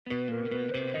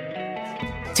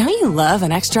Don't you love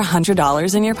an extra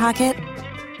 $100 in your pocket?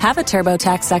 Have a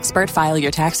TurboTax expert file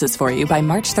your taxes for you by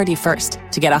March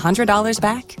 31st to get $100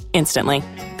 back instantly.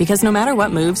 Because no matter what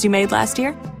moves you made last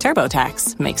year,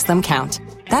 TurboTax makes them count.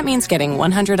 That means getting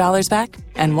 $100 back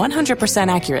and 100%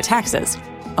 accurate taxes,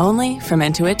 only from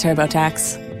Intuit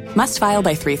TurboTax. Must file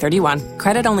by 3/31.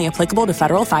 Credit only applicable to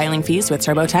federal filing fees with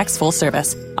TurboTax full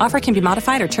service. Offer can be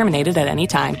modified or terminated at any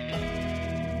time.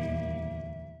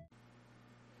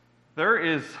 There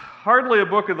is hardly a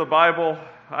book of the Bible,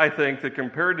 I think, that can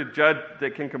compare to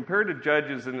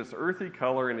Judges in its earthy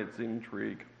color and its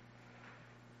intrigue.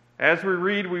 As we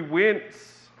read, we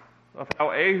wince of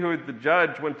how Ehud the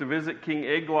judge went to visit King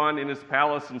Eglon in his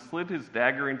palace and slid his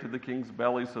dagger into the king's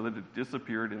belly so that it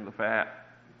disappeared in the fat.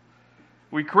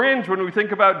 We cringe when we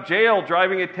think about Jael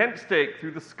driving a tent stake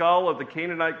through the skull of the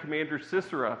Canaanite commander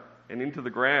Sisera and into the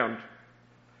ground.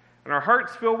 And our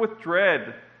hearts fill with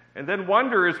dread and then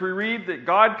wonder as we read that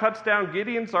God cuts down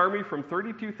Gideon's army from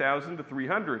 32,000 to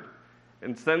 300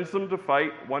 and sends them to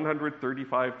fight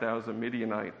 135,000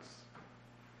 Midianites.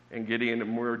 And Gideon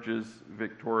emerges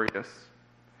victorious.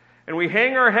 And we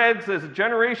hang our heads as a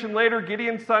generation later,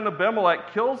 Gideon's son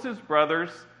Abimelech kills his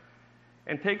brothers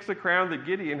and takes a crown that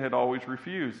Gideon had always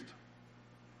refused.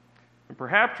 And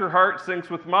perhaps your heart sinks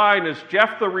with mine as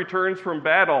Jephthah returns from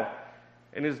battle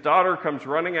and his daughter comes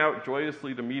running out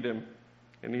joyously to meet him.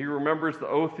 And he remembers the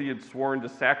oath he had sworn to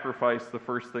sacrifice the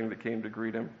first thing that came to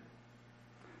greet him.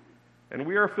 And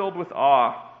we are filled with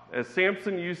awe as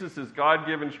Samson uses his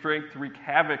God-given strength to wreak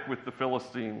havoc with the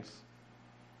Philistines.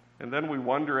 And then we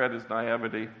wonder at his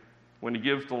naivety when he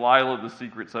gives Delilah the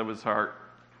secrets of his heart.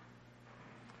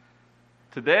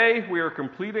 Today, we are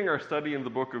completing our study in the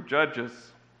book of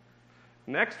Judges.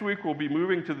 Next week, we'll be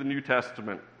moving to the New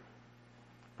Testament,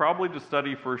 probably to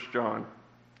study 1 John,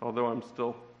 although I'm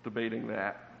still debating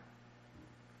that.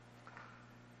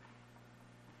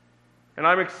 And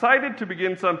I'm excited to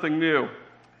begin something new.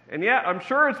 And yet, I'm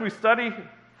sure as we study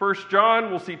 1 John,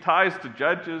 we'll see ties to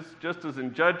Judges, just as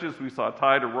in Judges we saw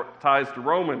ties to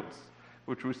Romans,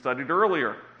 which we studied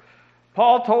earlier.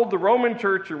 Paul told the Roman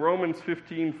church in Romans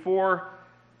 15:4,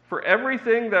 "For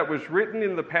everything that was written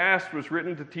in the past was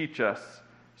written to teach us,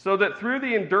 so that through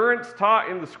the endurance taught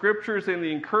in the Scriptures and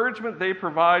the encouragement they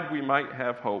provide, we might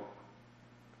have hope."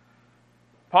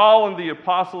 Paul and the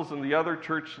apostles and the other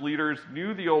church leaders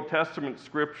knew the Old Testament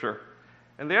Scripture,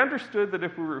 and they understood that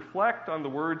if we reflect on the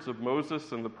words of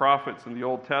Moses and the prophets in the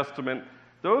Old Testament,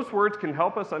 those words can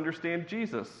help us understand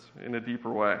Jesus in a deeper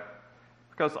way.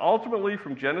 Because ultimately,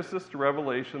 from Genesis to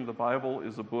Revelation, the Bible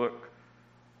is a book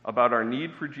about our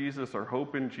need for Jesus, our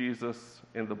hope in Jesus,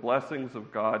 and the blessings of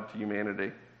God to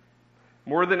humanity.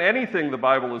 More than anything, the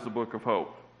Bible is a book of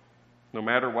hope. No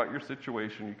matter what your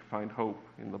situation, you can find hope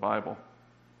in the Bible.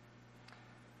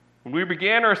 When we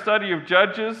began our study of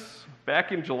Judges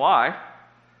back in July,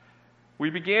 we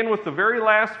began with the very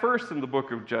last verse in the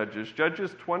book of Judges,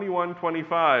 Judges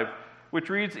 21:25, which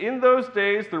reads, "In those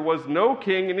days there was no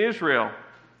king in Israel.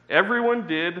 Everyone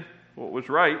did what was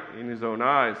right in his own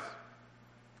eyes."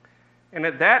 And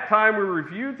at that time we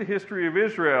reviewed the history of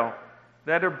Israel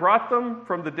that had brought them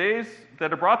to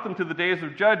the days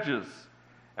of Judges.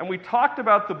 And we talked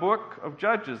about the book of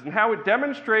Judges and how it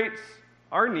demonstrates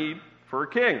our need for a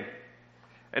king.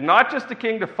 And not just a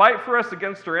king to fight for us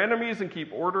against our enemies and keep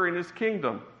order in his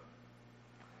kingdom.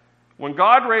 When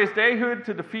God raised Ehud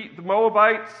to defeat the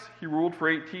Moabites, he ruled for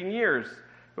 18 years.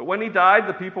 But when he died,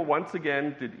 the people once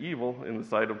again did evil in the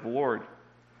sight of the Lord.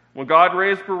 When God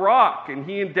raised Barak, and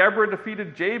he and Deborah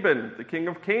defeated Jabin, the king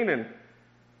of Canaan,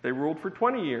 they ruled for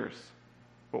 20 years.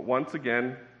 But once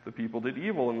again, the people did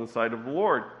evil in the sight of the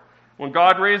Lord. When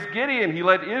God raised Gideon, he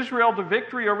led Israel to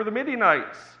victory over the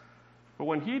Midianites. But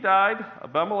when he died,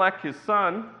 Abimelech, his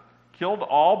son, killed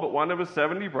all but one of his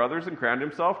 70 brothers and crowned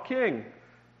himself king.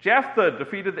 Jephthah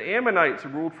defeated the Ammonites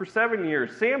and ruled for 7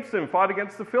 years. Samson fought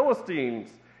against the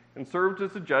Philistines and served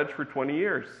as a judge for 20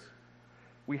 years.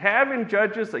 We have in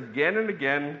Judges again and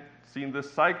again seen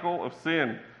this cycle of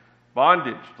sin,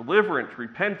 bondage, deliverance,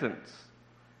 repentance,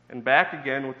 and back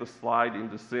again with the slide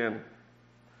into sin.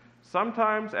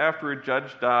 Sometimes after a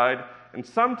judge died, and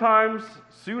sometimes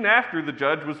soon after the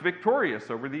judge was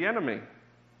victorious over the enemy.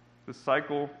 This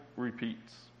cycle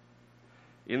repeats.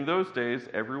 In those days,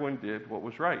 everyone did what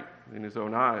was right in his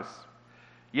own eyes.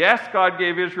 Yes, God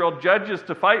gave Israel judges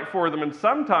to fight for them and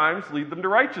sometimes lead them to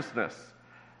righteousness.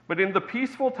 But in the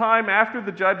peaceful time after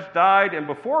the judge died and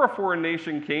before a foreign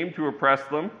nation came to oppress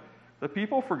them, the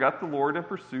people forgot the Lord and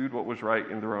pursued what was right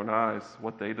in their own eyes,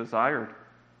 what they desired.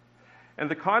 And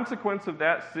the consequence of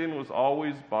that sin was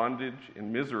always bondage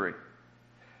and misery.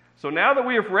 So now that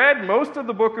we have read most of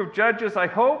the book of Judges, I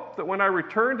hope that when I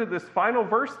return to this final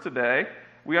verse today,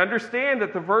 we understand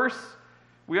this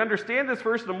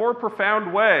verse in a more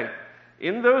profound way.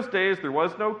 In those days, there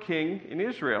was no king in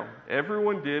Israel.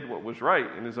 Everyone did what was right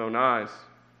in his own eyes.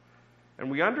 And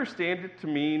we understand it to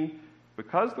mean,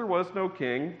 because there was no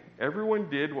king, everyone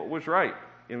did what was right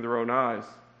in their own eyes.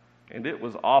 And it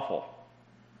was awful.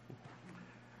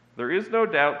 There is no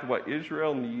doubt that what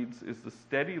Israel needs is the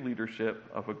steady leadership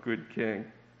of a good king.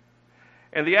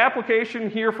 And the application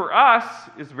here for us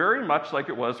is very much like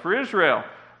it was for Israel.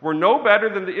 We're no better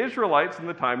than the Israelites in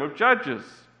the time of Judges.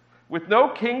 With no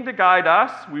king to guide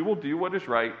us, we will do what is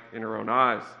right in our own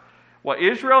eyes. What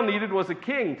Israel needed was a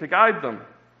king to guide them.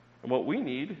 And what we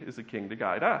need is a king to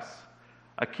guide us.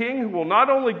 A king who will not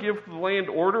only give the land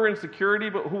order and security,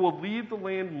 but who will lead the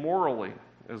land morally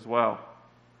as well.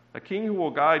 A king who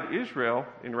will guide Israel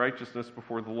in righteousness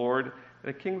before the Lord, and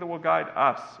a king that will guide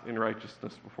us in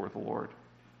righteousness before the Lord.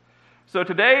 So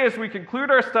today, as we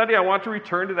conclude our study, I want to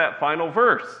return to that final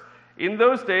verse. In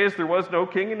those days, there was no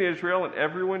king in Israel, and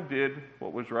everyone did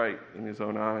what was right in his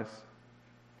own eyes.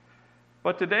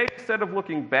 But today, instead of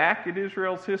looking back at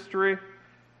Israel's history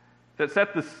that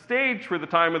set the stage for the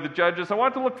time of the Judges, I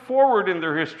want to look forward in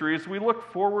their history as we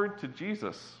look forward to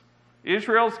Jesus,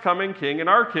 Israel's coming king and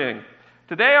our king.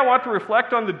 Today, I want to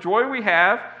reflect on the joy we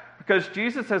have because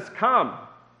Jesus has come,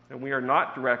 and we are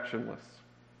not directionless,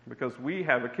 because we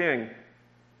have a king.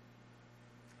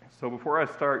 So before I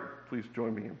start, please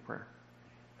join me in prayer.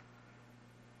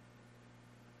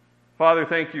 Father,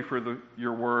 thank you for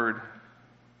your word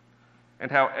and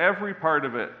how every part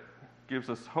of it gives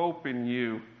us hope in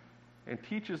you and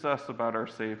teaches us about our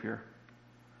Savior.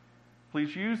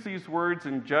 Please use these words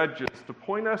in Judges to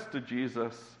point us to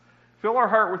Jesus. Fill our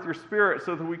heart with your Spirit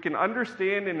so that we can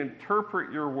understand and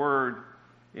interpret your word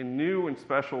in new and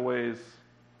special ways.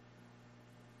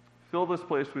 Fill this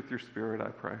place with your Spirit, I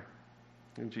pray.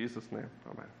 In Jesus' name,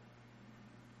 amen.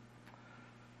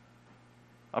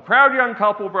 A proud young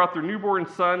couple brought their newborn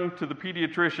son to the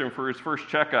pediatrician for his first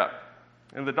checkup.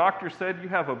 And the doctor said, "You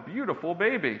have a beautiful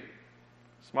baby."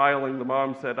 Smiling, the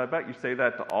mom said, "I bet you say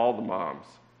that to all the moms."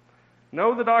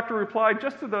 "No," the doctor replied,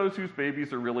 "just to those whose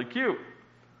babies are really cute."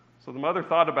 So the mother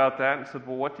thought about that and said,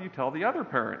 "Well, what do you tell the other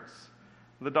parents?"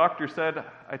 The doctor said,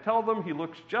 "I tell them he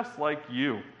looks just like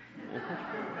you."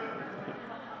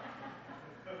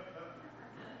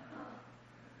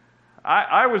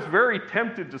 I was very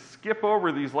tempted to skip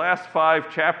over these last 5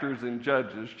 chapters in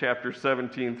Judges, chapters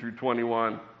 17 through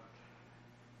 21.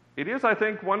 It is, I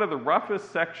think, one of the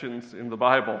roughest sections in the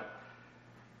Bible.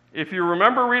 If you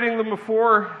remember reading them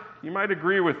before, you might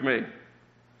agree with me.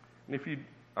 And if you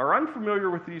are unfamiliar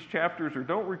with these chapters or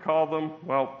don't recall them,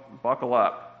 well, buckle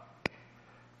up.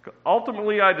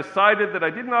 Ultimately, I decided that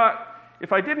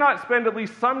if I did not spend at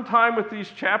least some time with these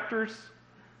chapters,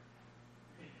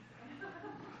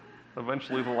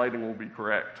 eventually the lighting will be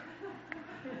correct.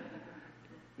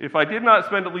 If I did not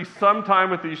spend at least some time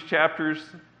with these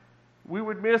chapters, we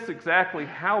would miss exactly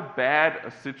how bad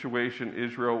a situation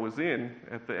Israel was in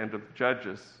at the end of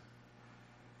Judges.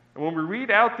 And when we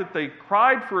read out that they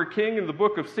cried for a king in the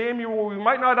book of Samuel, we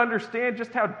might not understand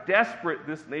just how desperate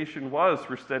this nation was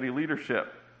for steady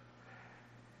leadership.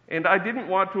 And I didn't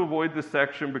want to avoid this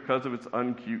section because of its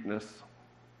uncuteness.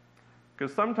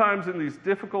 Because sometimes in these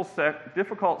difficult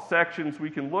sections,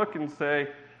 we can look and say,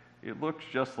 it looks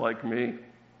just like me.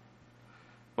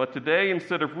 But today,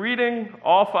 instead of reading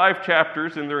all 5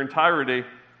 chapters in their entirety,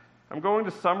 I'm going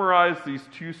to summarize these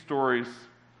 2 stories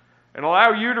and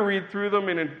allow you to read through them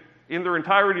in their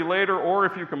entirety later, or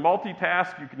if you can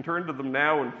multitask, you can turn to them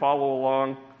now and follow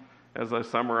along as I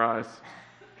summarize.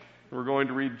 We're going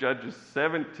to read Judges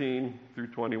 17 through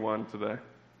 21 today.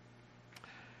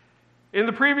 In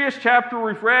the previous chapter,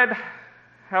 we've read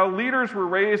how leaders were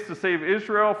raised to save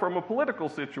Israel from a political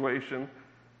situation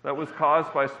that was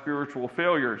caused by spiritual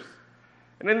failures.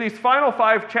 And in these final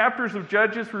 5 chapters of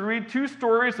Judges, we read 2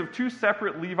 stories of 2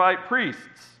 separate Levite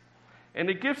priests. And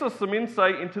it gives us some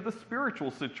insight into the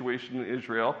spiritual situation in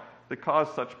Israel that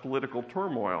caused such political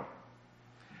turmoil.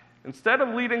 Instead of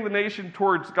leading the nation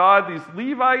towards God, these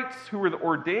Levites, who were the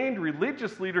ordained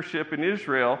religious leadership in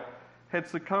Israel, had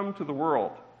succumbed to the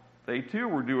world. They too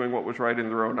were doing what was right in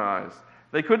their own eyes.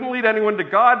 They couldn't lead anyone to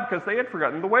God because they had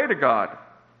forgotten the way to God.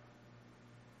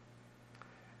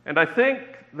 And I think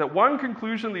that one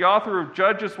conclusion the author of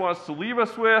Judges wants to leave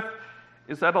us with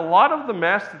is that a lot of the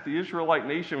mess that the Israelite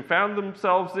nation found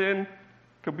themselves in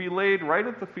could be laid right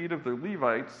at the feet of the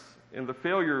Levites in the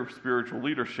failure of spiritual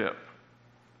leadership.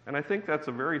 And I think that's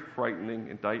a very frightening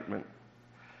indictment.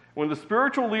 When the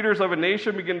spiritual leaders of a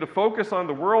nation begin to focus on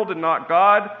the world and not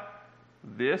God,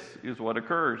 this is what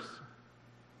occurs.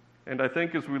 And I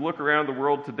think as we look around the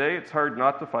world today, it's hard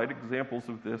not to find examples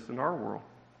of this in our world.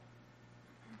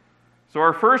 So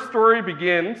our first story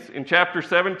begins in chapter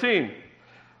 17,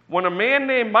 when a man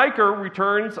named Micah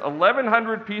returns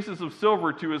 1,100 pieces of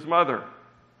silver to his mother.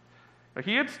 Now,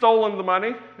 he had stolen the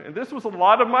money, and this was a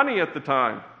lot of money at the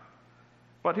time.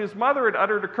 But his mother had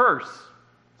uttered a curse,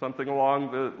 something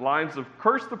along the lines of,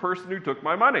 "Curse the person who took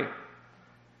my money."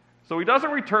 So he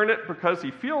doesn't return it because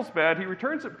he feels bad, he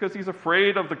returns it because he's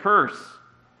afraid of the curse.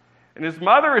 And his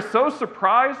mother is so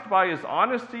surprised by his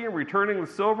honesty in returning the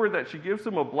silver that she gives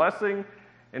him a blessing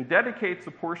and dedicates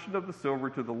a portion of the silver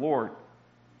to the Lord.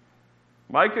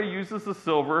 Micah uses the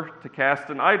silver to cast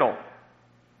an idol,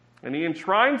 and he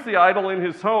enshrines the idol in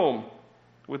his home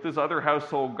with his other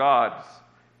household gods,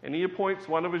 and he appoints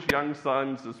one of his young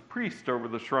sons as priest over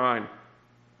the shrine.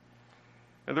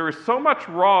 And there is so much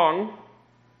wrong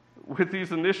with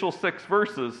these initial 6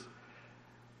 verses.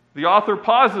 The author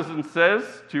pauses and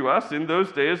says to us, "In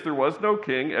those days there was no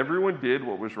king. Everyone did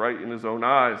what was right in his own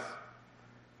eyes."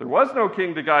 There was no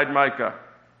king to guide Micah,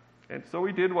 and so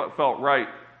he did what felt right.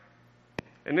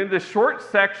 And in this short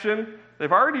section,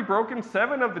 they've already broken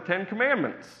 7 of the 10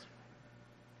 commandments.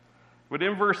 But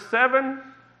in verse 7,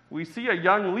 we see a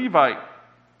young Levite,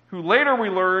 who later we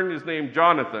learn is named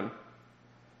Jonathan.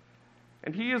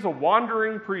 And he is a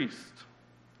wandering priest.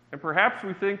 And perhaps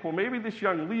we think, well, maybe this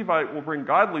young Levite will bring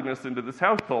godliness into this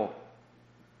household.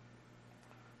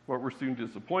 But we're soon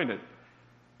disappointed.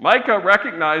 Micah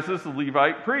recognizes the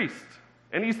Levite priest,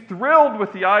 and he's thrilled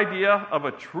with the idea of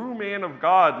a true man of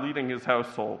God leading his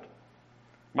household.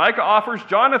 Micah offers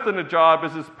Jonathan a job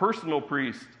as his personal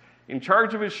priest, in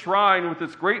charge of his shrine with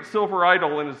its great silver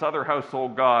idol and his other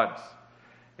household gods.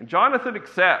 And Jonathan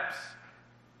accepts,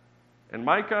 and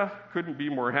Micah couldn't be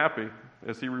more happy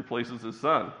as he replaces his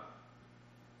son.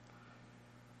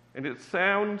 And it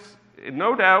sounds,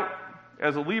 no doubt,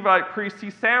 as a Levite priest, he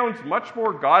sounds much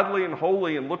more godly and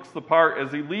holy and looks the part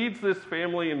as he leads this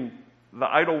family in the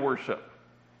idol worship.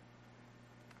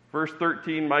 Verse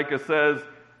 13, Micah says,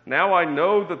 "Now I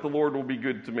know that the Lord will be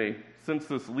good to me, since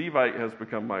this Levite has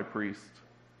become my priest."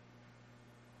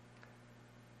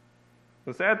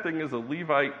 The sad thing is, a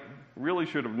Levite really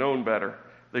should have known better.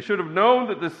 They should have known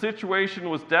that this situation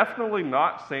was definitely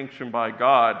not sanctioned by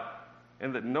God,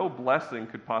 and that no blessing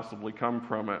could possibly come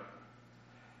from it.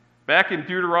 Back in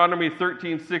Deuteronomy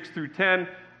 13, 6 through 10,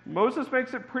 Moses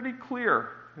makes it pretty clear,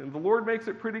 and the Lord makes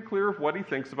it pretty clear of what he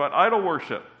thinks about idol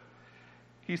worship.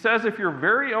 He says, if your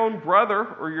very own brother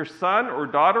or your son or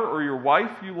daughter or your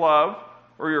wife you love,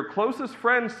 or your closest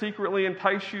friend secretly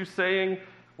entice you, saying,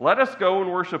 "Let us go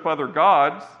and worship other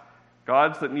gods,"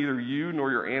 gods that neither you nor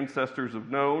your ancestors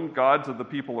have known, gods of the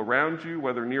people around you,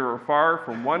 whether near or far,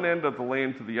 from one end of the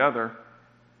land to the other,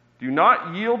 do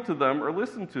not yield to them or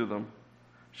listen to them.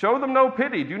 Show them no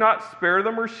pity. Do not spare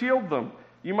them or shield them.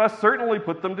 You must certainly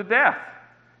put them to death.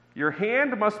 Your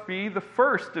hand must be the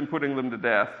first in putting them to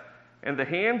death, and the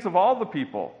hands of all the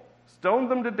people. Stone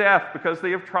them to death because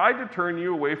they have tried to turn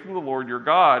you away from the Lord your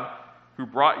God, who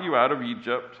brought you out of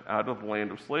Egypt, out of the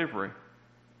land of slavery.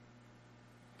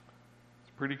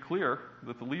 It's pretty clear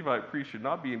that the Levite priest should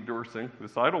not be endorsing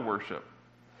this idol worship.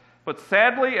 But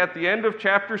sadly, at the end of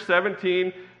chapter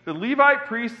 17, the Levite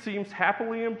priest seems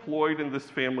happily employed in this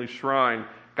family shrine,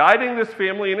 guiding this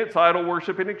family in its idol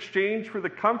worship in exchange for the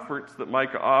comforts that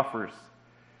Micah offers.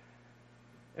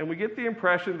 And we get the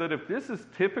impression that if this is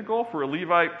typical for a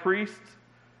Levite priest,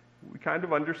 we kind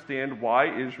of understand why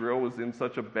Israel was in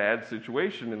such a bad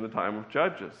situation in the time of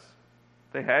Judges.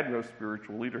 They had no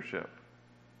spiritual leadership.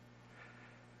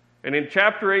 And in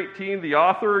chapter 18, the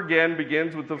author again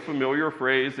begins with the familiar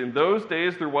phrase, "In those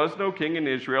days there was no king in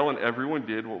Israel, and everyone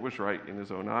did what was right in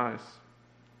his own eyes."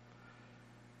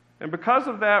 And because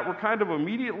of that, we're kind of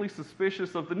immediately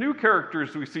suspicious of the new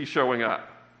characters we see showing up.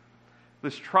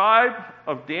 This tribe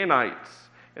of Danites.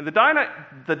 And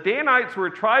the Danites were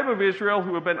a tribe of Israel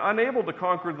who had been unable to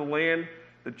conquer the land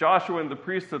that Joshua and the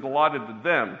priests had allotted to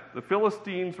them. The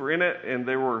Philistines were in it, and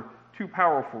they were too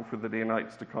powerful for the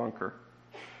Danites to conquer.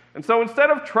 And so instead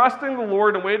of trusting the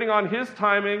Lord and waiting on his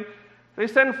timing, they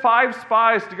send 5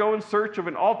 spies to go in search of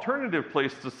an alternative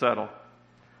place to settle.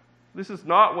 This is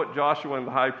not what Joshua and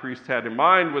the high priest had in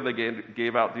mind when they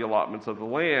gave out the allotments of the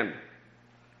land.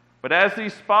 But as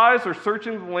these spies are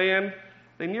searching the land,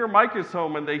 they near Micah's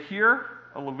home and they hear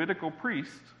a Levitical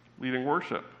priest leading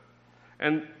worship.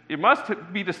 And it must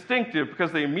be distinctive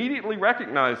because they immediately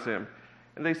recognize him,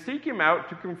 and they seek him out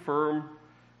to confirm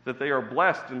that they are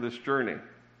blessed in this journey.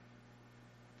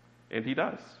 And he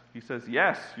does. He says,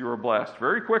 yes, you are blessed,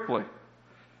 very quickly.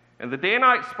 And the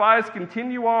Danite spies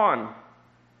continue on,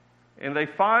 and they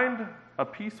find a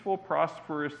peaceful,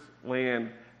 prosperous land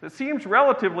that seems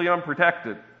relatively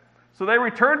unprotected. So they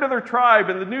return to their tribe,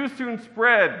 and the news soon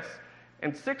spreads,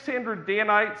 and 600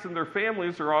 Danites and their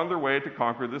families are on their way to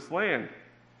conquer this land.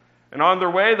 And on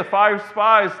their way, the 5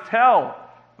 spies tell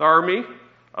the army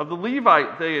of the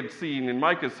Levite they had seen in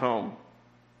Micah's home.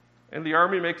 And the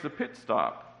army makes a pit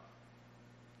stop.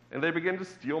 And they begin to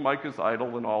steal Micah's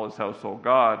idol and all his household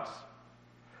gods.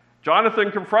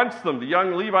 Jonathan confronts them. The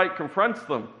young Levite confronts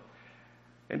them.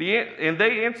 And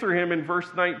they answer him in verse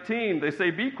 19. They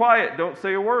say, be quiet, don't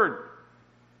say a word.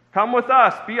 Come with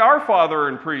us, be our father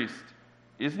and priest.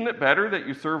 Isn't it better that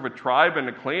you serve a tribe and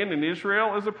a clan in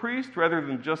Israel as a priest rather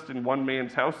than just in one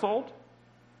man's household?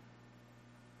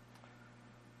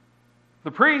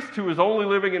 The priest, who is only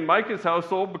living in Micah's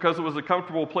household because it was a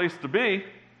comfortable place to be,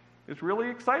 is really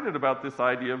excited about this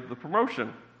idea of the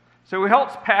promotion. So he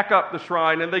helps pack up the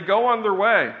shrine, and they go on their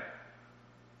way.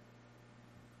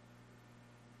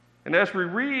 And as we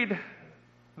read,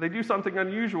 they do something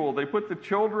unusual. They put the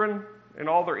children and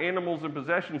all their animals and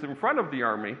possessions in front of the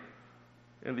army,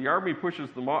 and the army pushes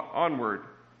them onward.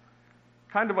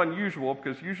 Kind of unusual,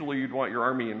 because usually you'd want your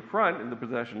army in front and the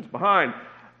possessions behind.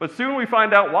 But soon we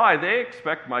find out why. They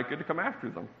expect Micah to come after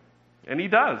them. And he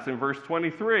does in verse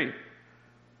 23.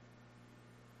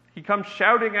 He comes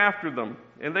shouting after them,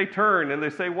 and they turn and they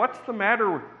say, what's the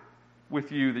matter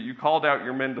with you that you called out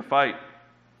your men to fight?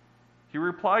 He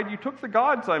replied, you took the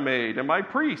gods I made and my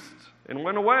priests and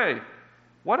went away.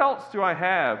 What else do I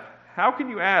have? How can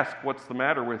you ask what's the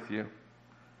matter with you?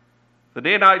 The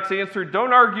Danites answered,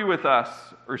 don't argue with us,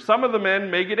 or some of the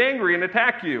men may get angry and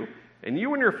attack you, and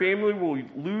you and your family will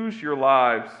lose your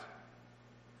lives.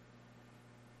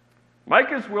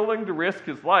 Micah is willing to risk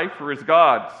his life for his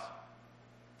gods.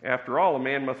 After all, a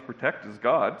man must protect his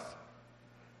gods.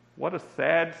 What a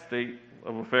sad state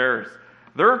of affairs.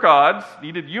 Their gods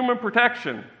needed human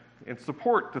protection and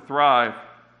support to thrive.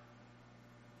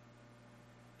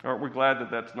 Aren't we glad that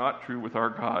that's not true with our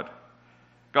God?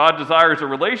 God desires a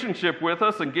relationship with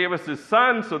us and gave us his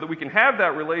Son so that we can have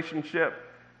that relationship,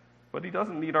 but he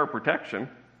doesn't need our protection.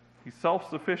 He's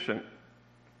self-sufficient.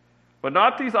 But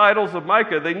not these idols of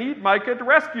Micah. They need Micah to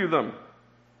rescue them.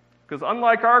 Because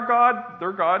unlike our God,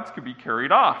 their gods could be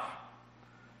carried off.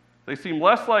 They seem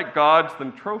less like gods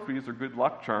than trophies or good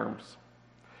luck charms.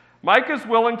 Micah is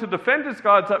willing to defend his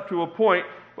gods up to a point,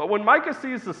 but when Micah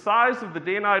sees the size of the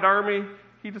Danite army,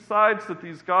 he decides that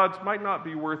these gods might not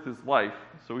be worth his life,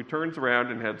 so he turns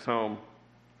around and heads home.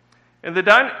 And the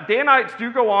Danites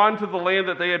do go on to the land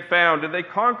that they had found, and they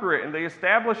conquer it, and they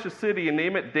establish a city and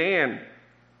name it Dan.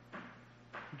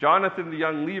 Jonathan, the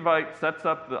young Levite, sets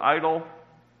up the idol,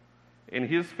 and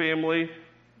his family,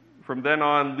 from then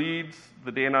on, leads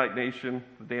the Danite nation,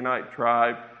 the Danite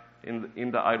tribe,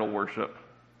 into idol worship.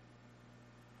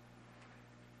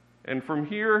 And from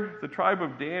here, the tribe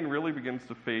of Dan really begins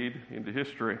to fade into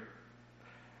history.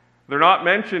 They're not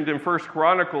mentioned in 1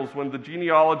 Chronicles when the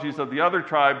genealogies of the other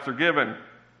tribes are given.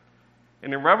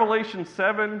 And in Revelation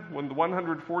 7, when the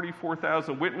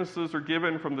 144,000 witnesses are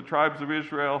given from the tribes of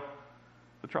Israel,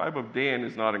 the tribe of Dan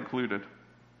is not included.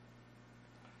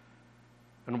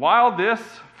 And while this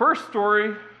first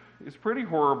story is pretty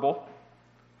horrible,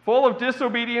 full of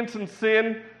disobedience and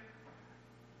sin,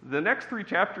 the next 3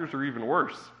 chapters are even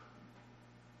worse.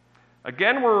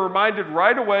 Again, we're reminded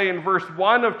right away in verse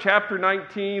 1 of chapter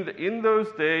 19 that in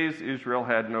those days Israel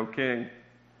had no king.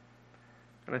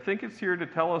 And I think it's here to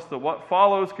tell us that what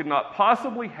follows could not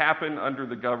possibly happen under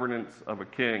the governance of a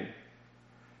king.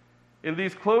 In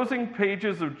these closing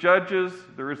pages of Judges,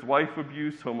 there is wife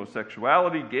abuse,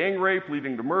 homosexuality, gang rape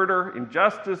leading to murder,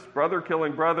 injustice, brother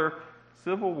killing brother,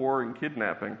 civil war, and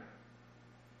kidnapping.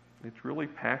 It's really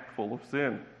packed full of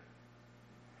sin.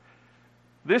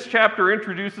 This chapter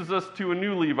introduces us to a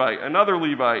new Levite, another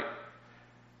Levite.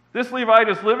 This Levite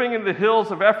is living in the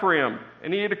hills of Ephraim,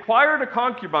 and he had acquired a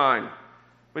concubine,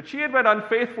 but she had been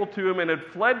unfaithful to him and had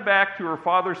fled back to her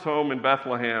father's home in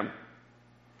Bethlehem.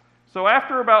 So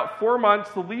after about 4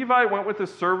 months, the Levite went with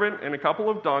his servant and a couple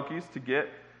of donkeys to get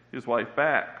his wife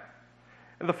back.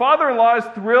 And the father-in-law is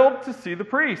thrilled to see the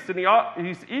priest, and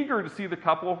he's eager to see the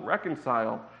couple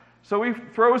reconcile. So he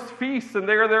throws feasts, and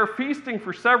they are there feasting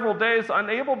for several days,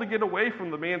 unable to get away from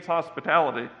the man's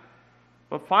hospitality.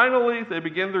 But finally, they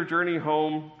begin their journey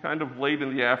home kind of late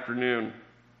in the afternoon.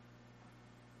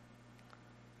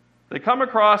 They come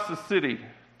across the city,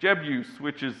 Jebus,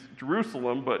 which is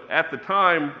Jerusalem, but at the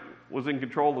time was in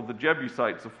control of the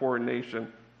Jebusites, a foreign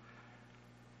nation.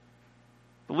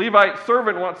 The Levite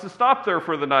servant wants to stop there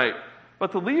for the night,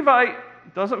 But the Levite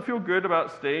doesn't feel good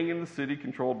about staying in the city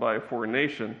controlled by a foreign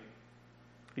nation.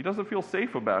 He doesn't feel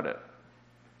safe about it.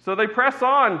 So they press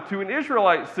on to an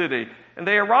Israelite city, and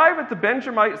they arrive at the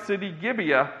Benjamite city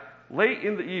Gibeah late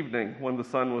in the evening when the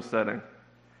sun was setting.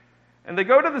 And they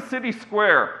go to the city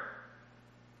square,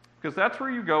 because that's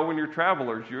where you go when you're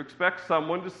travelers. You expect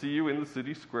someone to see you in the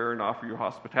city square and offer you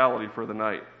hospitality for the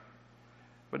night.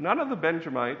 But none of the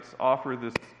Benjamites offer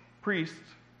this priest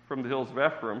from the hills of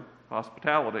Ephraim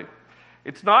hospitality.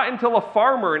 It's not until a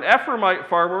farmer, an Ephraimite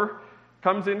farmer,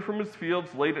 comes in from his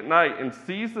fields late at night and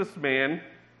sees this man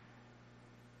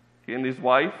and his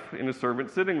wife and his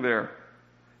servant sitting there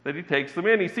that he takes them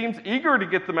in. He seems eager to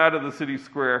get them out of the city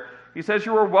square. He says,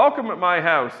 "You are welcome at my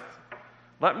house.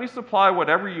 Let me supply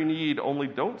whatever you need, only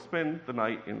don't spend the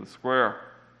night in the square."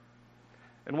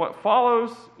 And what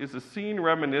follows is a scene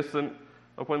reminiscent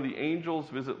of when the angels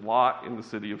visit Lot in the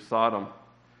city of Sodom,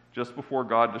 just before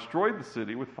God destroyed the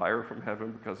city with fire from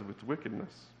heaven because of its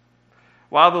wickedness.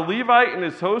 While the Levite and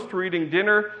his host were eating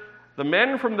dinner, the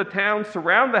men from the town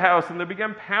surround the house and they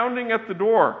begin pounding at the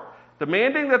door,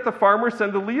 demanding that the farmer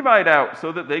send the Levite out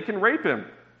so that they can rape him.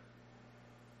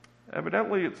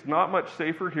 Evidently, it's not much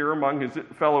safer here among his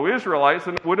fellow Israelites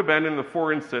than it would have been in the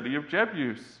foreign city of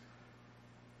Jebus.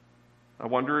 I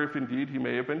wonder if indeed he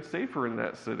may have been safer in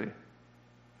that city.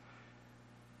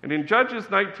 And in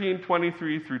Judges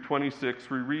 19:23 through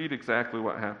 26, we read exactly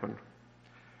what happened.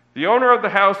 The owner of the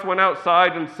house went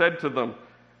outside and said to them,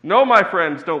 "No, my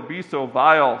friends, don't be so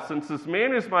vile. Since this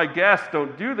man is my guest,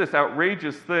 don't do this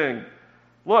outrageous thing.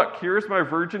 Look, here is my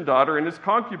virgin daughter and his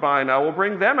concubine. I will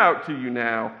bring them out to you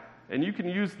now, and you can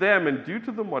use them and do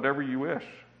to them whatever you wish.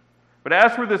 But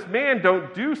as for this man,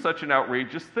 don't do such an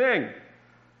outrageous thing."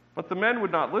 But the men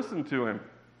would not listen to him.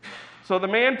 So the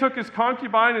man took his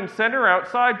concubine and sent her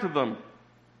outside to them,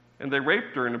 and they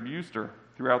raped her and abused her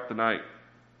throughout the night.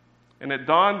 And at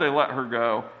dawn they let her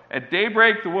go. At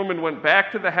daybreak the woman went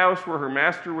back to the house where her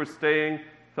master was staying,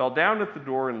 fell down at the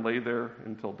door, and lay there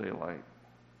until daylight.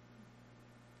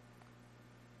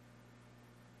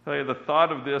 I tell you, the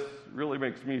thought of this really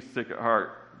makes me sick at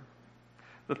heart.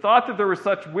 The thought that there was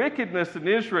such wickedness in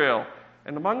Israel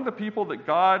and among the people that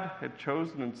God had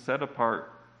chosen and set apart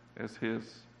as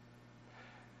his.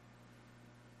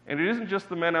 And it isn't just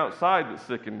the men outside that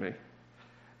sicken me.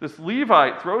 This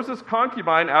Levite throws his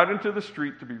concubine out into the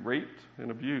street to be raped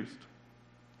and abused.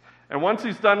 And once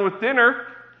he's done with dinner,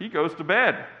 he goes to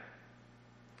bed.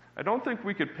 I don't think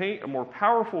we could paint a more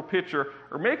powerful picture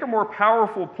or make a more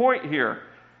powerful point here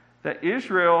that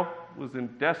Israel was in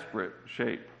desperate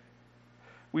shape.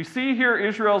 We see here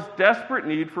Israel's desperate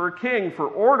need for a king, for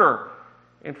order,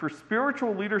 and for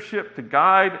spiritual leadership to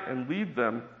guide and lead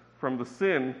them from the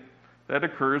sin that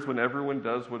occurs when everyone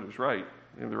does what is right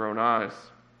in their own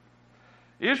eyes.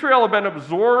 Israel had been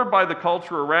absorbed by the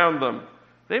culture around them.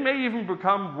 They may even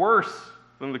become worse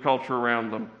than the culture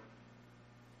around them.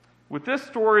 With this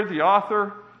story, the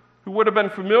author, who would have been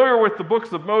familiar with the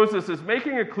books of Moses, is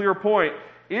making a clear point.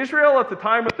 Israel at the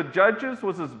time of the Judges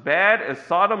was as bad as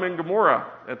Sodom and Gomorrah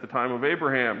at the time of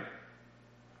Abraham.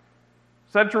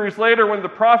 Centuries later, when the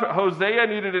prophet Hosea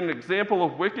needed an example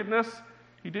of wickedness,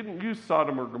 he didn't use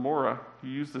Sodom or Gomorrah. He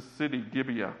used the city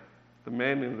Gibeah, the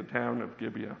men in the town of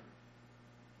Gibeah.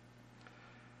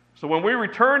 So when we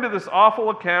return to this awful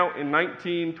account in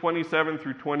 19:27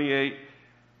 through 28,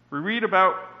 we read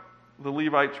about the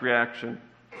Levite's reaction.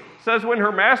 It says, when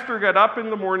her master got up in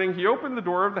the morning, he opened the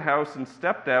door of the house and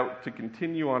stepped out to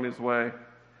continue on his way.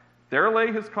 There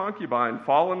lay his concubine,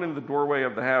 fallen in the doorway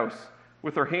of the house,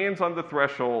 with her hands on the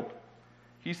threshold.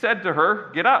 He said to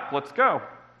her, "Get up, let's go."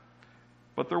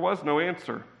 But there was no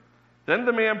answer. Then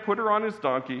the man put her on his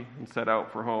donkey and set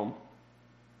out for home.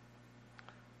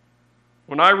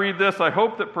 When I read this, I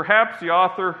hope that perhaps the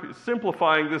author is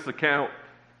simplifying this account,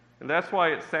 and that's why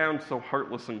it sounds so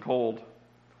heartless and cold.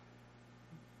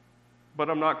 But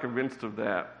I'm not convinced of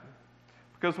that.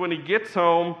 Because when he gets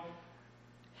home,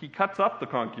 he cuts up the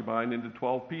concubine into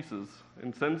 12 pieces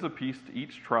and sends a piece to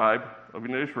each tribe of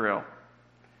Israel.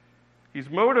 He's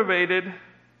motivated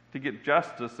to get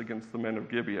justice against the men of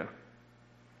Gibeah.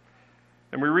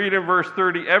 And we read in verse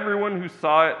 30, everyone who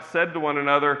saw it said to one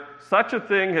another, "Such a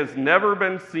thing has never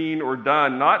been seen or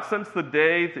done, not since the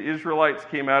day the Israelites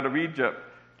came out of Egypt.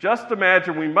 Just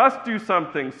imagine, we must do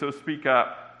something, so speak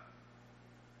up."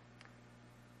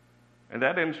 And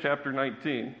that ends chapter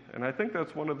 19. And I think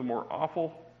that's one of the more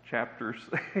awful chapters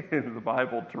in the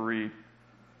Bible to read.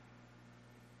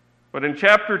 But in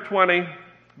chapter 20,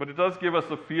 it does give us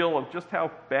a feel of just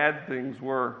how bad things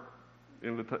were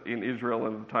in Israel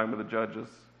in the time of the Judges.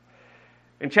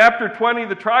 In chapter 20,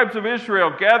 the tribes of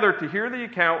Israel gather to hear the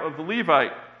account of the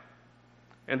Levite.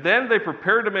 And then they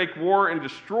prepare to make war and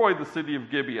destroy the city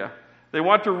of Gibeah. They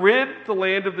want to rid the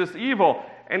land of this evil.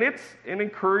 And it's an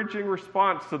encouraging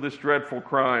response to this dreadful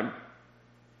crime.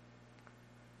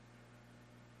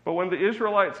 But when the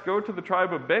Israelites go to the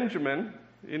tribe of Benjamin,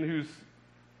 in whose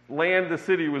land the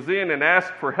city was in, and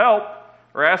ask for help,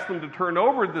 or ask them to turn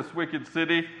over this wicked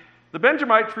city, the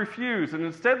Benjamites refuse, and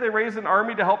instead they raise an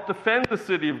army to help defend the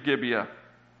city of Gibeah.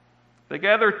 They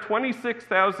gather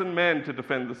 26,000 men to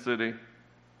defend the city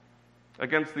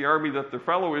against the army that their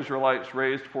fellow Israelites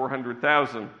raised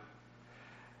 400,000.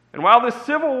 And while this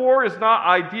civil war is not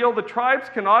ideal, the tribes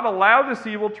cannot allow this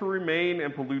evil to remain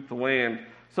and pollute the land.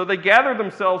 So they gather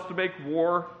themselves to make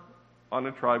war on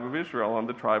the tribe of Israel, on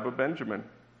the tribe of Benjamin.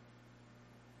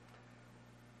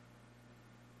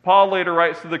 Paul later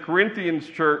writes to the Corinthian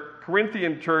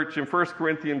church in 1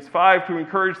 Corinthians 5 to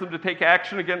encourage them to take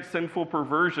action against sinful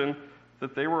perversion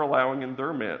that they were allowing in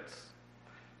their midst.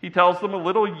 He tells them a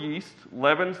little yeast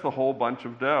leavens the whole bunch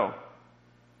of dough.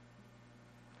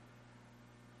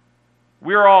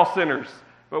 We are all sinners,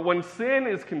 but when sin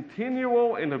is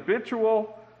continual and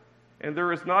habitual, and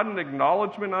there is not an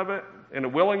acknowledgement of it and a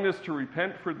willingness to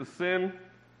repent for the sin,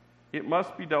 it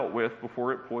must be dealt with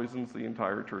before it poisons the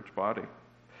entire church body.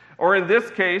 Or in this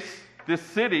case, this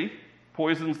city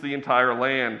poisons the entire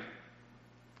land.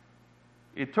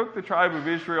 It took the tribe of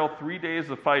Israel 3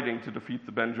 days of fighting to defeat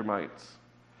the Benjamites.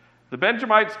 The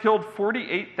Benjamites killed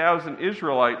 48,000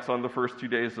 Israelites on the first 2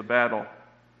 days of battle.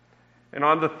 And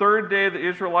on the third day, the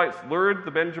Israelites lured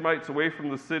the Benjamites away from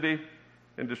the city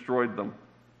and destroyed them.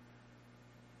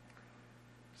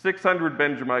 600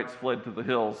 Benjamites fled to the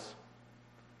hills.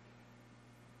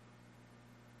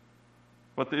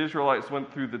 But the Israelites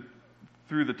went through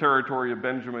the territory of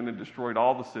Benjamin and destroyed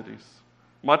all the cities,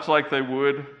 much like they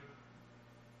would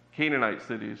Canaanite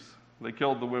cities. They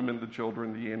killed the women, the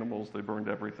children, the animals. They burned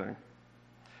everything.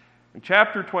 And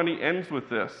chapter 20 ends with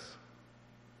this.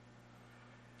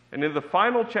 And in the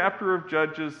final chapter of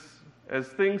Judges, as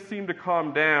things seem to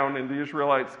calm down and the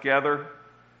Israelites gather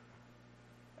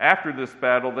after this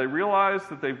battle, they realize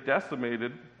that they've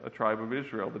decimated a tribe of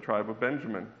Israel, the tribe of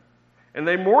Benjamin. And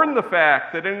they mourn the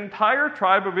fact that an entire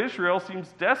tribe of Israel seems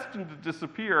destined to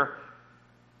disappear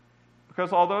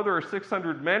because although there are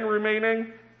 600 men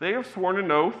remaining, they have sworn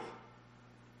an oath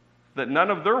that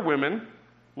none of their women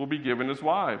will be given as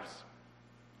wives.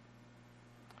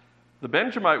 The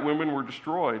Benjamite women were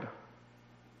destroyed.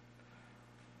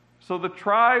 So the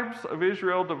tribes of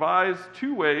Israel devised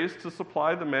 2 ways to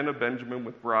supply the men of Benjamin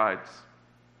with brides.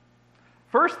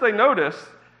 First, they noticed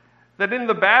that in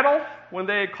the battle, when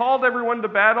they had called everyone to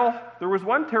battle, there was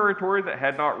one territory that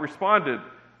had not responded,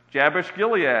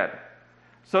 Jabesh-Gilead.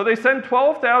 So they sent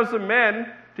 12,000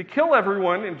 men to kill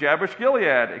everyone in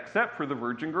Jabesh-Gilead, except for the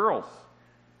virgin girls.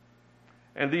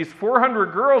 And these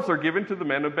 400 girls are given to the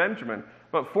men of Benjamin.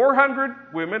 But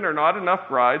 400 women are not enough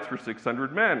brides for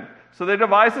 600 men. So they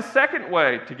devise a second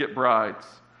way to get brides.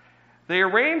 They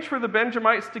arrange for the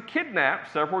Benjamites to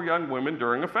kidnap several young women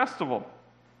during a festival.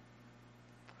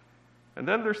 And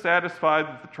then they're satisfied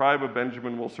that the tribe of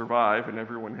Benjamin will survive and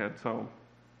everyone heads home.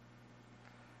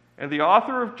 And the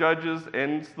author of Judges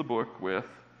ends the book with,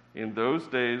 "In those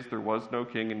days there was no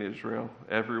king in Israel.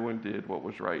 Everyone did what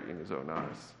was right in his own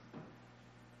eyes."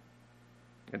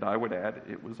 And I would add,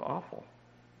 it was awful.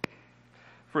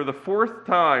 For the 4th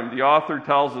time, the author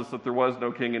tells us that there was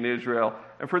no king in Israel.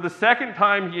 And for the 2nd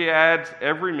time, he adds,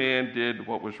 every man did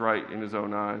what was right in his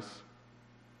own eyes.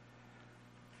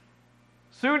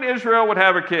 Soon Israel would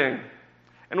have a king.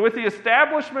 And with the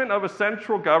establishment of a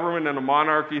central government and a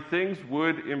monarchy, things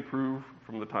would improve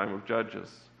from the time of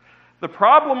Judges. The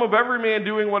problem of every man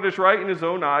doing what is right in his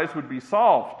own eyes would be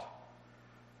solved.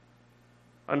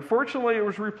 Unfortunately, it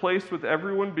was replaced with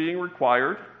everyone being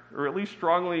required, or at least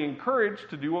strongly encouraged,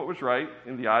 to do what was right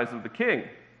in the eyes of the king.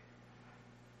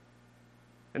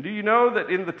 And do you know that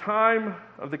in the time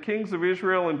of the kings of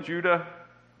Israel and Judah,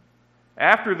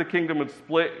 after the kingdom had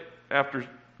split, after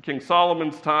King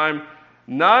Solomon's time,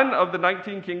 none of the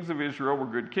 19 kings of Israel were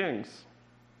good kings.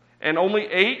 And only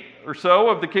 8 or so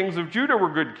of the kings of Judah were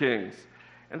good kings.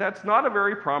 And that's not a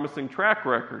very promising track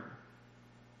record.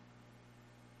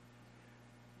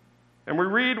 And we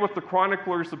read what the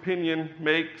chronicler's opinion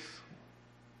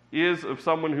is of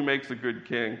someone who makes a good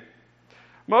king.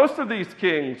 Most of these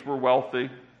kings were wealthy.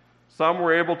 Some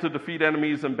were able to defeat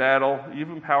enemies in battle,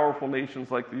 even powerful nations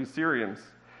like the Assyrians.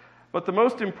 But the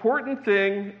most important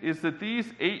thing is that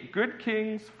these 8 good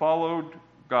kings followed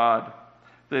God.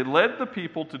 They led the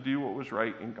people to do what was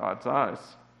right in God's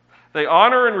eyes. They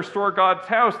honor and restore God's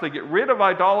house. They get rid of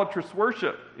idolatrous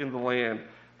worship in the land.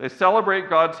 They celebrate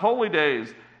God's holy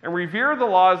days and revere the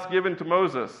laws given to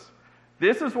Moses.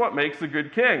 This is what makes a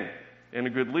good king and a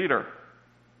good leader.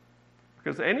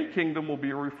 Because any kingdom will be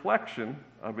a reflection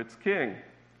of its king,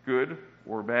 good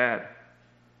or bad.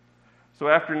 So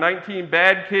after 19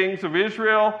 bad kings of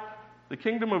Israel, the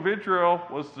kingdom of Israel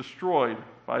was destroyed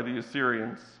by the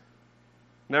Assyrians,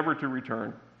 never to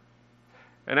return.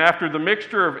 And after the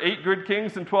mixture of 8 good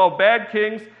kings and 12 bad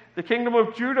kings, the kingdom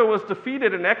of Judah was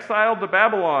defeated and exiled to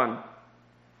Babylon.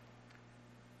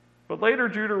 But later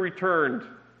Judah returned,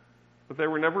 but they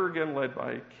were never again led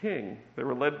by a king. They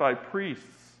were led by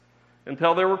priests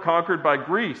until they were conquered by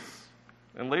Greece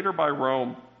and later by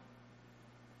Rome.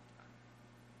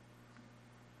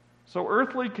 So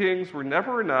earthly kings were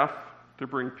never enough to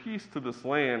bring peace to this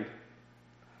land,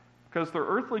 because their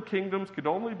earthly kingdoms could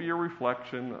only be a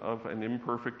reflection of an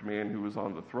imperfect man who was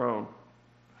on the throne.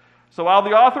 So while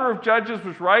the author of Judges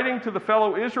was writing to the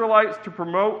fellow Israelites to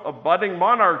promote a budding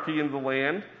monarchy in the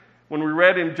land, when we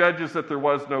read in Judges that there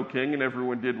was no king and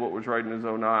everyone did what was right in his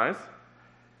own eyes,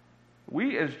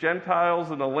 we as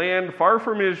Gentiles in a land far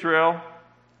from Israel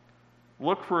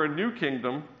look for a new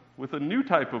kingdom with a new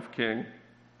type of king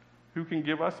who can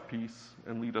give us peace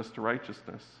and lead us to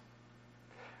righteousness.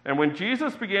 And when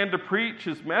Jesus began to preach,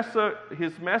 his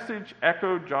message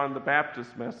echoed John the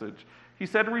Baptist's message. He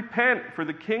said, "Repent, for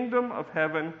the kingdom of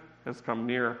heaven has come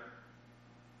near."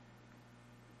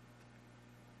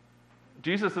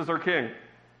 Jesus is our king,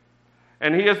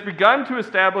 and he has begun to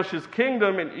establish his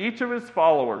kingdom in each of his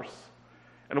followers.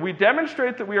 And we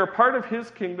demonstrate that we are part of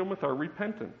his kingdom with our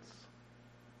repentance.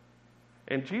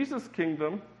 And Jesus'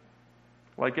 kingdom,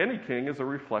 like any king, is a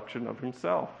reflection of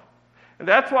himself. And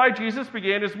that's why Jesus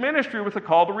began his ministry with a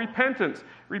call to repentance.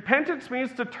 Repentance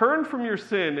means to turn from your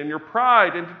sin and your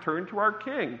pride and to turn to our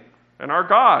King and our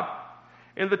God.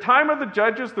 In the time of the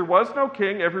Judges, there was no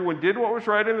king. Everyone did what was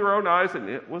right in their own eyes, and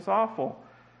it was awful.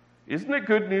 Isn't it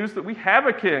good news that we have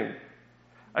a king?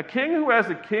 A king who has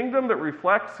a kingdom that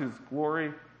reflects his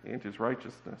glory and his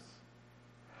righteousness.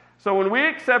 So when we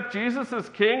accept Jesus as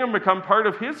king and become part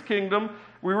of his kingdom,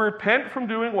 we repent from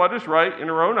doing what is right in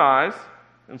our own eyes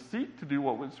and seek to do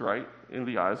what was right in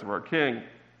the eyes of our king.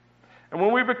 And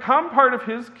when we become part of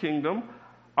his kingdom,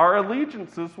 our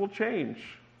allegiances will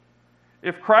change.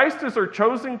 If Christ is our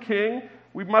chosen king,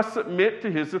 we must submit to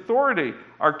his authority.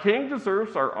 Our king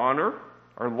deserves our honor,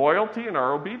 our loyalty, and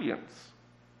our obedience.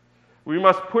 We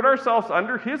must put ourselves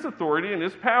under his authority and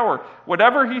his power.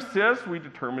 Whatever he says, we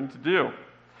determine to do.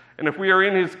 And if we are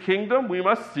in his kingdom, we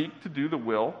must seek to do the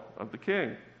will of the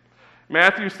king.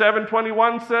 Matthew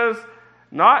 7:21 says,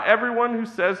 "Not everyone who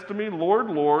says to me, 'Lord,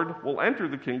 Lord,' will enter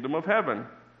the kingdom of heaven,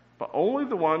 but only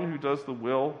the one who does the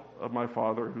will of my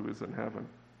Father who is in heaven."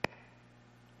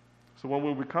 So when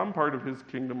we become part of his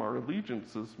kingdom, our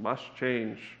allegiances must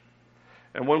change.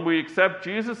 And when we accept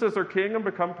Jesus as our king and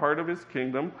become part of his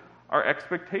kingdom, our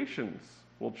expectations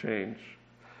will change.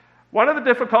 One of the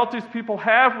difficulties people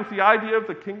have with the idea of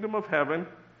the kingdom of heaven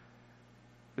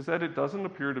is that it doesn't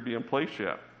appear to be in place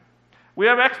yet. We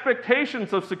have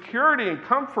expectations of security and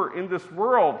comfort in this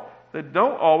world that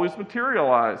don't always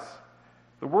materialize.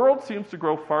 The world seems to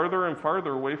grow farther and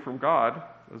farther away from God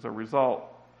as a result.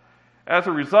 As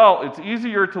a result, it's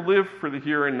easier to live for the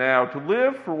here and now, to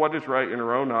live for what is right in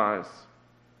our own eyes,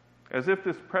 as if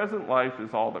this present life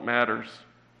is all that matters.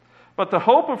 But the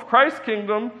hope of Christ's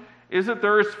kingdom is that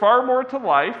there is far more to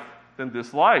life than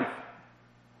this life.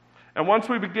 And once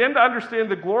we begin to understand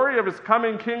the glory of his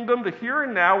coming kingdom, the here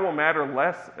and now will matter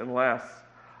less and less.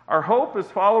 Our hope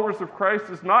as followers of Christ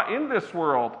is not in this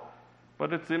world,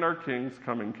 but it's in our King's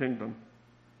coming kingdom.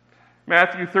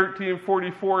 Matthew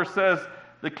 13:44 says,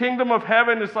 "The kingdom of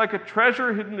heaven is like a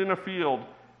treasure hidden in a field.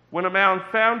 When a man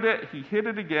found it, he hid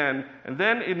it again, and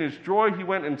then in his joy he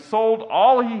went and sold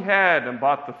all he had and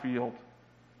bought the field."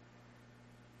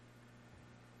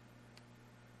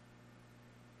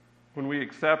 When we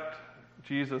accept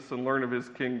Jesus and learn of his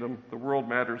kingdom, the world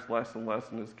matters less and less,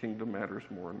 and his kingdom matters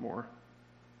more and more.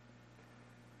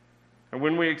 And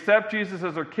when we accept Jesus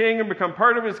as our king and become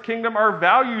part of his kingdom, our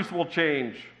values will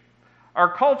change. Our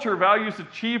culture values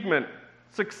achievement,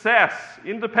 success,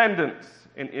 independence,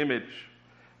 and image.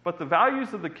 But the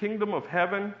values of the kingdom of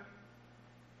heaven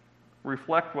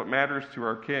reflect what matters to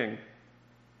our king.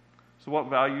 So what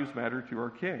values matter to our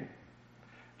king?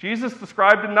 Jesus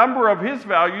described a number of his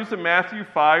values in Matthew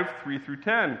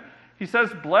 5:3-10. He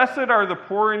says, "Blessed are the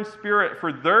poor in spirit,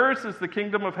 for theirs is the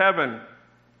kingdom of heaven.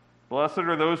 Blessed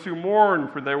are those who mourn,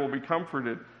 for they will be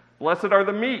comforted. Blessed are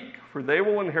the meek, for they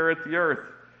will inherit the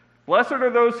earth. Blessed are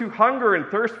those who hunger and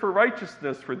thirst for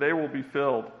righteousness, for they will be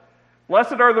filled.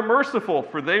 Blessed are the merciful,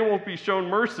 for they will be shown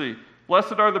mercy.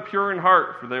 Blessed are the pure in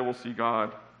heart, for they will see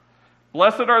God.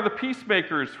 Blessed are the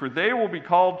peacemakers, for they will be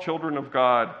called children of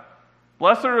God.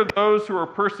 Blessed are those who are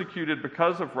persecuted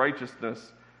because of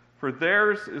righteousness, for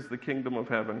theirs is the kingdom of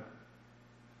heaven.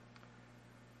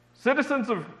 Citizens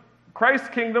of Christ's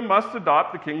kingdom must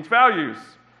adopt the king's values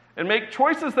and make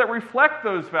choices that reflect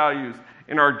those values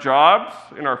in our jobs,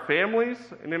 in our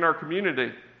families, and in our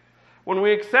community. When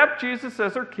we accept Jesus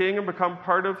as our king and become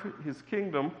part of his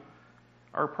kingdom,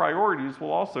 our priorities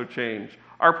will also change.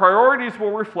 Our priorities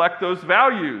will reflect those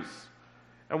values.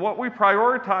 And what we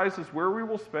prioritize is where we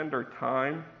will spend our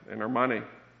time and our money.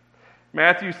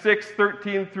 Matthew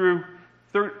 6:31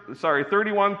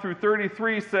 through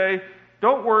 33 say,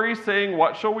 "Don't worry, saying,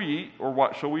 'What shall we eat?' or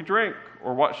 'What shall we drink?'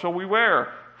 or 'What shall we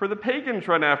wear?' For the pagans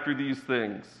run after these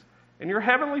things. And your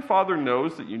heavenly Father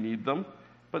knows that you need them.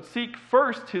 But seek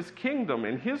first his kingdom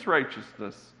and his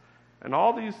righteousness, and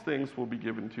all these things will be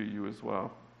given to you as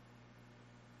well."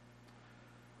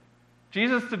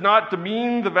 Jesus did not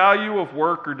demean the value of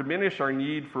work or diminish our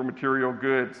need for material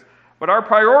goods, but our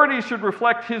priorities should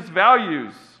reflect his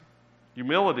values: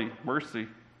 humility, mercy,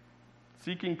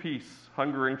 seeking peace,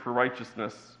 hungering for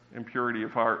righteousness, and purity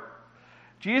of heart.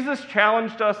 Jesus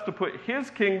challenged us to put his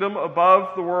kingdom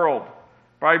above the world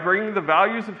by bringing the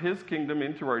values of his kingdom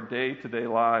into our day-to-day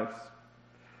lives.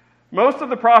 Most of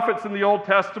the prophets in the Old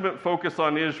Testament focus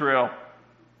on Israel,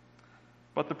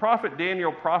 but the prophet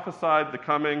Daniel prophesied the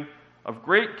coming of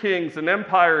great kings and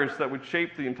empires that would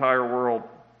shape the entire world.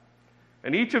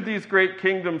 And each of these great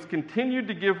kingdoms continued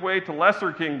to give way to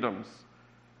lesser kingdoms.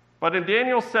 But in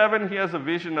Daniel 7, he has a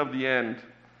vision of the end,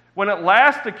 when at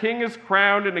last a king is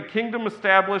crowned and a kingdom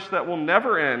established that will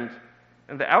never end,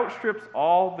 and that outstrips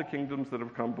all the kingdoms that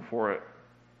have come before it.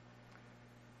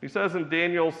 He says in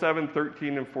Daniel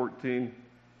 7:13 and 14,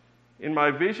 "In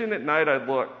my vision at night I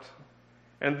looked,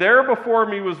 and there before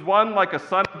me was one like a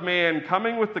son of man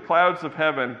coming with the clouds of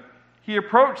heaven. He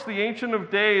approached the Ancient of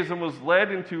Days and was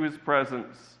led into his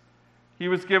presence. He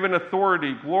was given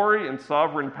authority, glory, and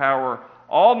sovereign power.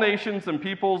 All nations and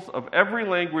peoples of every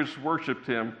language worshipped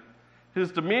him.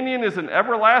 His dominion is an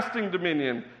everlasting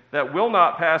dominion that will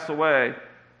not pass away,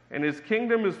 and his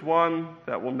kingdom is one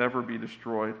that will never be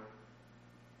destroyed."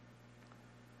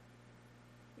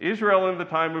 Israel in the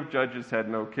time of Judges had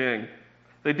no king.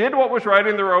 They did what was right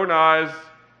in their own eyes,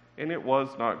 and it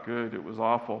was not good. It was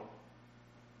awful.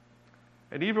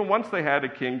 And even once they had a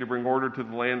king to bring order to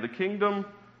the land, the kingdom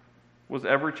was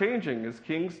ever-changing as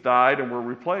kings died and were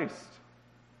replaced.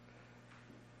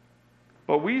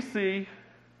 But we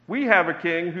have a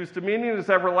king whose dominion is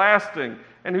everlasting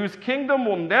and whose kingdom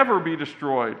will never be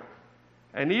destroyed.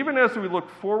 And even as we look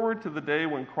forward to the day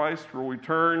when Christ will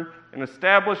return and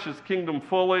establish his kingdom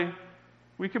fully,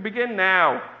 we can begin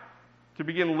now to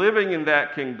begin living in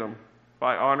that kingdom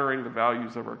by honoring the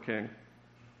values of our King.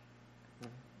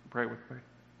 Pray with me.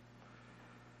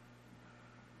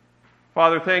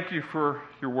 Father, thank you for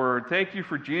your word. Thank you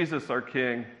for Jesus, our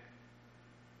King.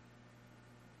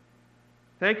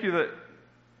 Thank you that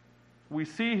we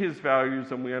see his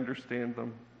values and we understand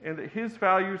them, and that his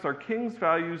values, our King's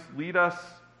values, lead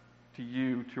us to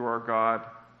you, to our God.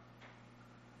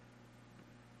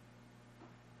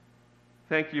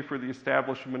 Thank you for the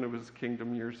establishment of his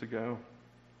kingdom years ago,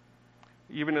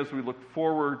 even as we look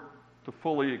forward to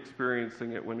fully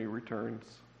experiencing it when he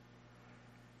returns.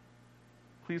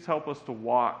 Please help us to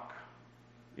walk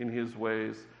in his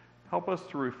ways. Help us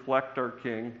to reflect our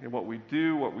King in what we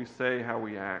do, what we say, how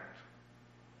we act.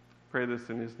 Pray this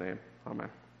in his name. Amen.